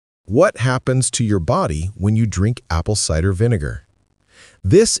What happens to your body when you drink apple cider vinegar?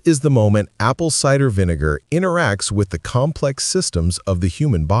 This is the moment apple cider vinegar interacts with the complex systems of the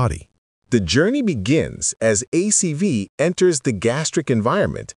human body. The journey begins as ACV enters the gastric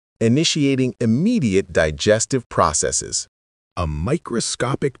environment, initiating immediate digestive processes. A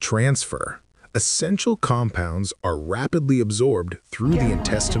microscopic transfer. Essential compounds are rapidly absorbed through the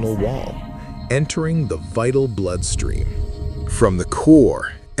intestinal wall, entering the vital bloodstream. From the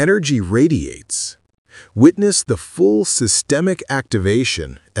core, energy radiates. Witness the full systemic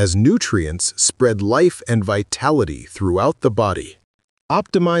activation as nutrients spread life and vitality throughout the body.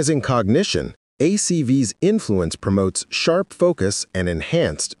 Optimizing cognition, ACV's influence promotes sharp focus and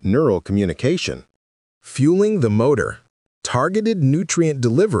enhanced neural communication. Fueling the motor, targeted nutrient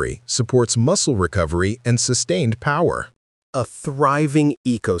delivery supports muscle recovery and sustained power. A thriving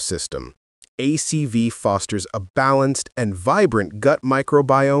ecosystem. ACV fosters a balanced and vibrant gut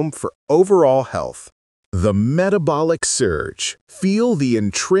microbiome for overall health. The metabolic surge. Feel the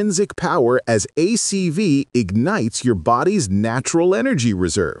intrinsic power as ACV ignites your body's natural energy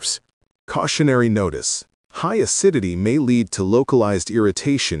reserves. Cautionary notice. High acidity may lead to localized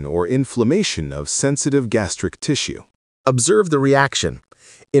irritation or inflammation of sensitive gastric tissue. Observe the reaction.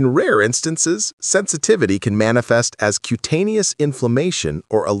 In rare instances, sensitivity can manifest as cutaneous inflammation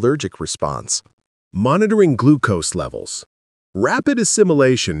or allergic response. Monitoring glucose levels. Rapid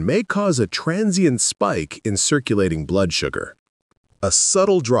assimilation may cause a transient spike in circulating blood sugar. A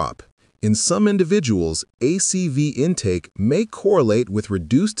subtle drop. In some individuals, ACV intake may correlate with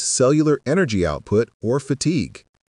reduced cellular energy output or fatigue.